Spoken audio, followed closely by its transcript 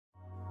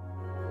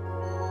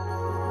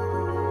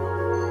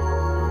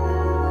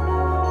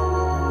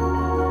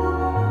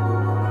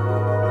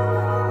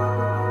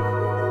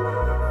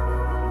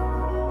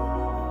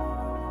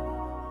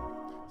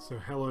So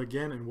hello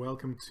again and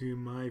welcome to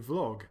my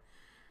vlog.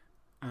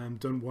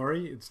 Don't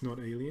worry, it's not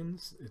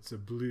aliens, it's a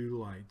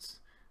blue light.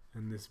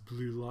 And this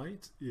blue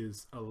light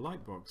is a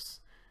light box.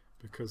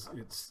 Because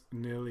it's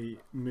nearly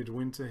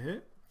midwinter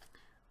here,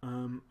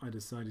 I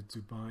decided to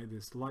buy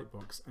this light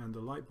box. And the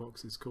light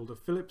box is called a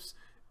Philips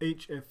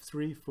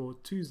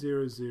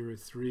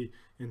HF342003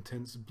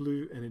 Intense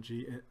Blue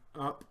Energy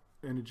Up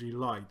Energy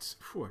Light.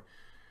 Phew,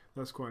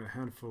 that's quite a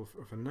handful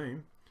of a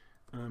name.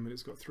 And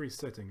it's got 3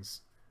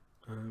 settings.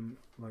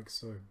 Like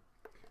so.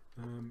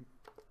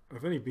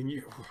 I've only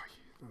been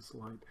that's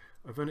light.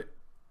 I've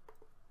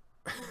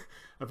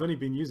only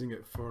been using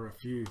it for a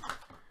few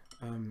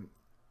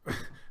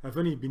I've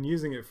only been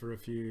using it for a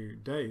few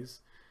days,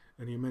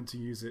 and you're meant to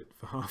use it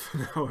for half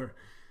an hour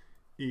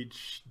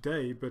each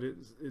day, but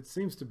it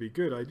seems to be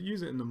good. I'd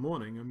use it in the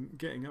morning. I'm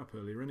getting up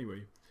earlier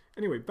anyway.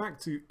 Anyway, back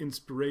to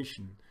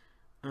inspiration.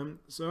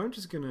 So I'm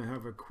just gonna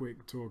have a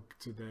quick talk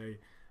today,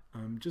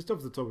 just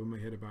off the top of my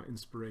head, about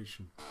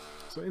inspiration.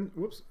 So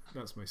whoops,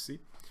 that's my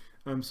seat.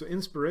 So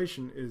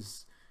inspiration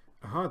is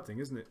a hard thing,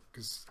 isn't it?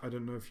 Because I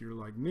don't know if you're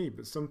like me,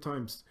 but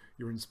sometimes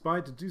you're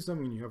inspired to do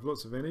something and you have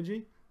lots of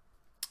energy,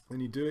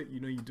 and you do it. You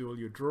know, you do all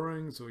your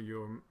drawings, or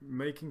you're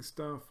making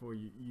stuff, or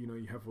you know,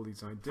 you have all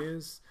these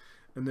ideas,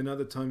 and then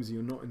other times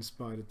you're not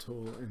inspired at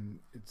all, and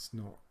it's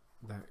not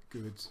that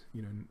good.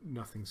 You know,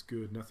 nothing's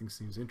good. Nothing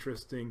seems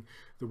interesting.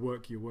 The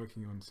work you're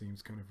working on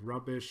seems kind of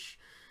rubbish,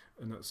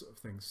 and that sort of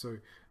thing. So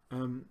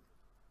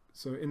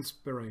so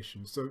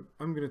inspiration. So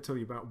I'm going to tell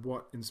you about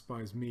what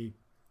inspires me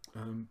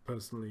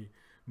personally,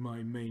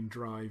 my main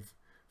drive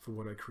for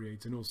what I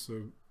create, and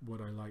also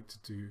what I like to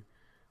do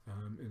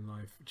in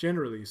life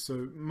generally.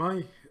 So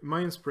my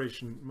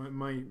inspiration,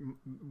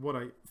 what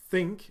I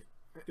think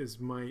is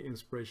my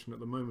inspiration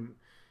at the moment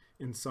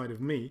inside of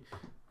me,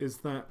 is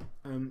that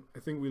I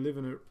think we live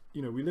in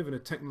a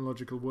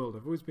technological world.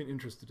 I've always been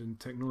interested in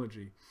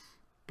technology,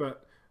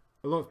 but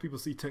a lot of people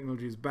see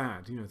technology as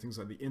bad. You know, things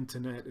like the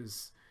internet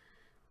is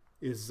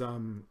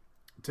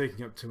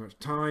taking up too much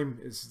time.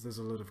 There's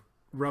a lot of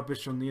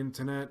rubbish on the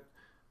internet.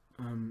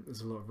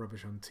 There's a lot of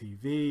rubbish on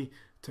TV.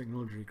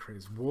 Technology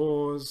creates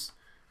wars.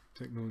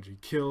 Technology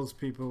kills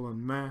people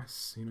en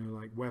masse. You know,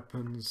 like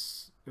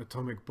weapons,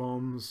 atomic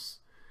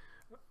bombs.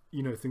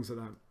 You know, things like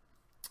that.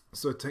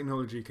 So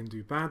technology can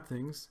do bad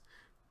things,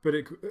 but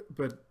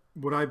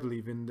what I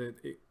believe in,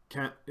 that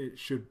it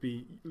should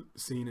be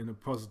seen in a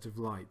positive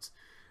light.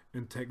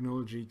 And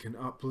technology can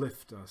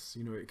uplift us.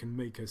 You know, it can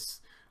make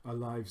our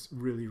lives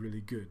really,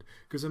 really good.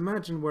 Because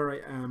imagine where I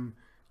am,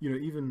 you know,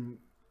 even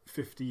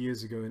 50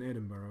 years ago in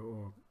Edinburgh,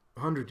 or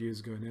 100 years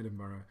ago in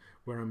Edinburgh,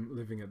 where I'm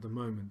living at the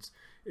moment.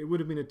 It would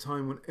have been a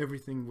time when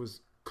everything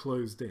was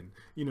closed in.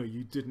 You know,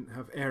 you didn't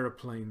have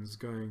aeroplanes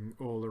going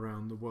all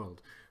around the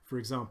world. For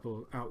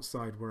example,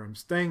 outside where I'm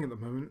staying at the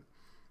moment,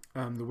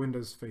 the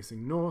window's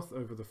facing north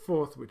over the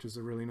Forth, which is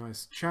a really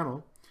nice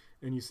channel,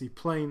 and you see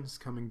planes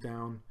coming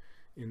down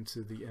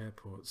into the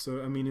airport.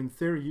 So I mean, in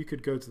theory, you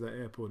could go to that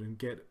airport and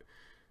get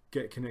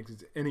connected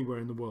to anywhere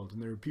in the world,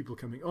 and there are people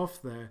coming off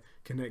there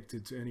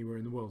connected to anywhere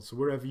in the world. So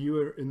wherever you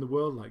are in the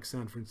world, like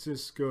San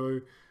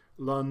Francisco,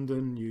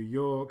 London, New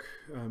York,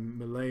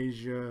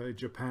 Malaysia,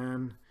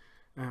 Japan,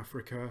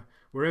 Africa,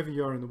 wherever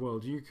you are in the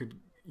world,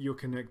 you're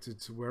connected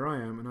to where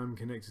I am, and I'm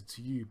connected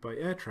to you by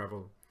air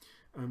travel.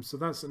 So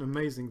that's an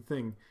amazing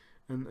thing.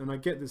 And I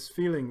get this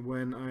feeling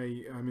when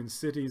I'm in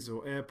cities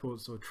or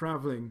airports or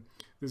traveling.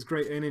 There's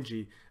great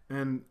energy,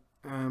 and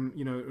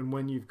you know, and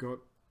when you've got,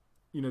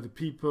 you know, the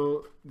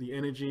people, the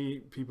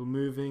energy, people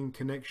moving,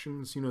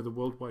 connections, you know, the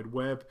World Wide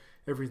Web,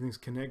 everything's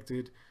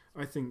connected.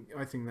 I think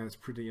that's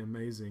pretty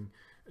amazing.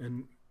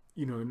 And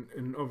you know,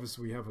 and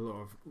obviously we have a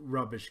lot of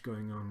rubbish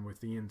going on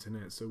with the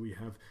internet. So we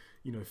have,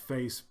 you know,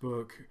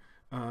 Facebook.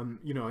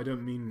 You know, I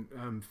don't mean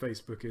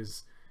Facebook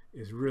is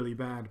really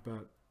bad,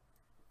 but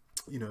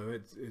you know,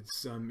 it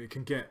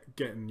can get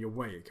in your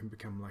way. It can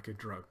become like a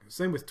drug.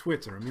 Same with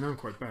Twitter. I mean, I'm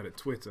quite bad at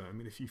Twitter. I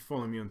mean, if you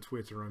follow me on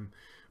Twitter, I'm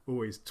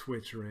always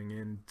twittering,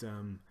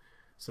 and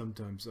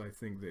sometimes I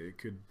think that it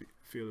could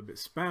feel a bit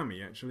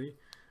spammy. Actually,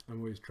 I'm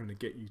always trying to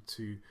get you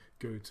to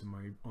go to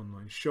my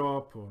online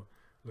shop or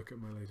look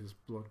at my latest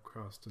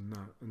blogcast and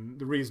that. And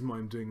the reason why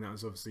I'm doing that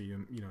is obviously,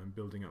 you know, I'm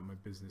building up my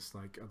business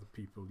like other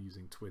people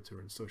using Twitter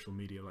and social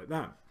media like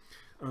that.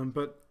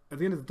 But at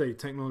the end of the day,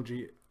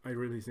 technology, I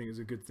really think, is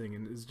a good thing,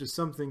 and it's just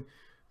something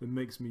that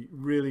makes me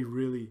really,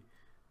 really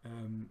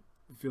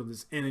feel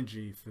this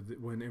energy for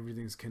when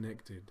everything's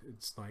connected.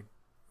 It's like,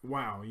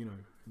 wow, you know,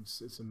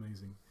 it's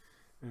amazing.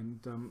 And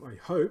I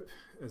hope,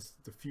 as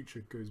the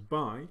future goes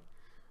by,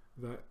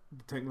 that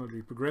the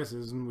technology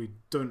progresses and we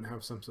don't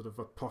have some sort of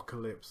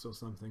apocalypse or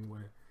something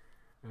where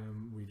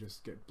we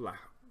just get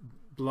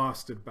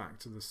blasted back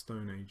to the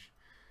Stone Age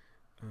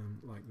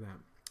like that.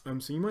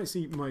 So you might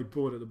see my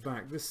board at the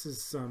back. This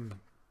is some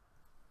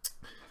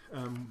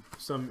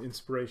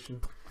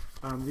inspiration.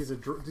 These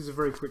are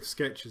very quick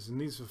sketches, and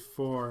these are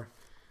for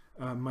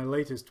my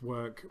latest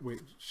work,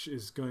 which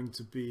is going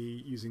to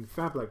be using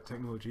FabLab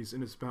technologies,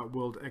 and it's about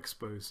World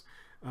Expos.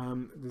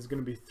 There's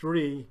going to be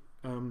 3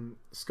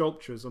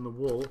 sculptures on the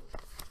wall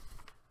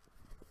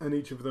and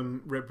each of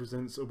them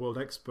represents a World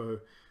Expo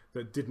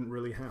that didn't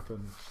really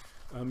happen.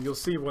 You'll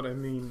see what I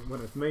mean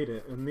when I've made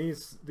it. And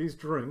these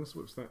drawings,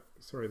 whoops,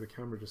 sorry, the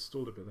camera just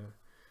stalled a bit there.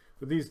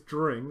 But these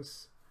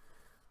drawings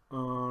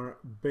are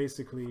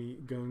basically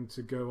going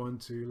to go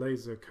onto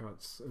laser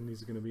cuts, and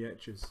these are going to be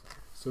etches.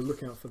 So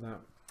look out for that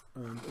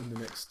in the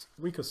next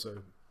week or so,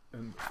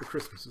 and for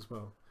Christmas as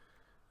well.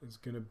 There's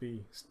going to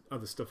be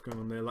other stuff going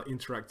on there, like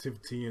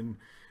interactivity and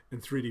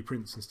 3D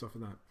prints and stuff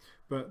like that.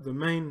 But the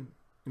main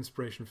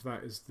inspiration for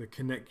that is the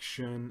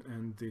connection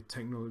and the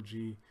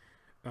technology,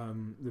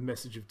 the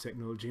message of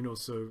technology, and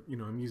also, you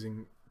know, I'm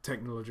using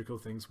technological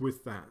things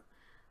with that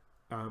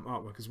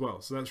artwork as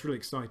well. So that's really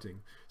exciting.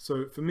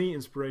 So for me,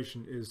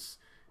 inspiration is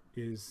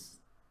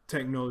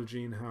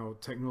technology, and how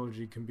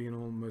technology can be an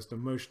almost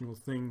emotional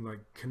thing, like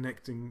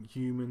connecting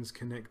humans,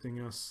 connecting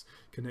us,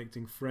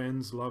 connecting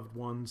friends, loved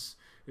ones,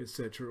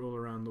 etc., all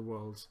around the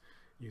world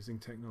using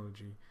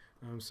technology.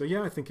 So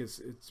yeah, I think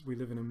we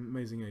live in an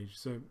amazing age.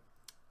 So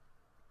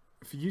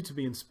for you to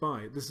be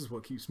inspired, this is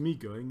what keeps me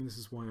going, and this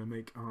is why I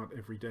make art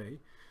every day.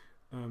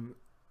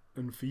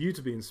 And for you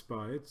to be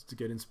inspired, to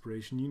get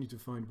inspiration, you need to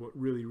find what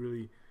really,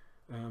 really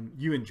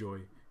you enjoy.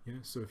 Yeah.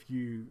 So if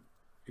you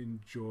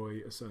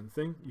enjoy a certain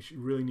thing, you should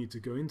really need to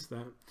go into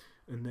that,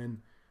 and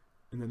then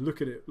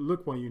look at it,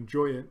 look why you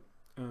enjoy it,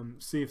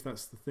 see if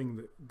that's the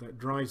thing that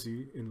drives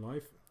you in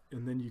life,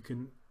 and then you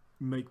can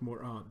make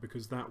more art,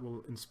 because that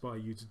will inspire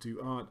you to do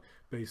art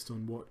based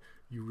on what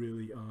you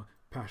really are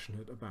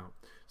passionate about.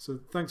 So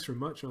thanks very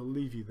much. I'll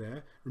leave you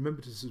there.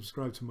 Remember to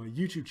subscribe to my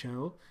YouTube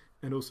channel,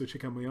 and also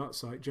check out my art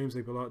site,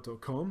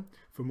 jamesableart.com,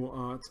 for more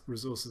art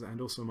resources, and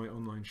also my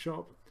online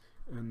shop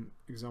and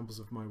examples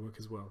of my work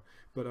as well.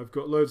 But I've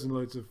got loads and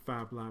loads of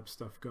Fab Lab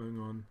stuff going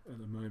on at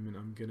the moment.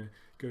 I'm gonna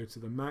go to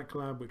the Mac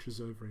Lab, which is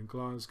over in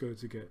Glasgow,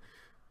 to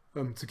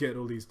get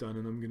all these done,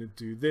 and I'm gonna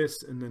do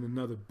this and then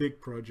another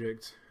big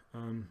project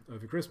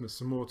over Christmas.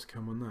 Some more to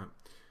come on that.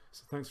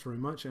 So thanks very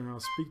much, and I'll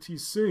speak to you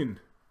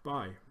soon.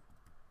 Bye.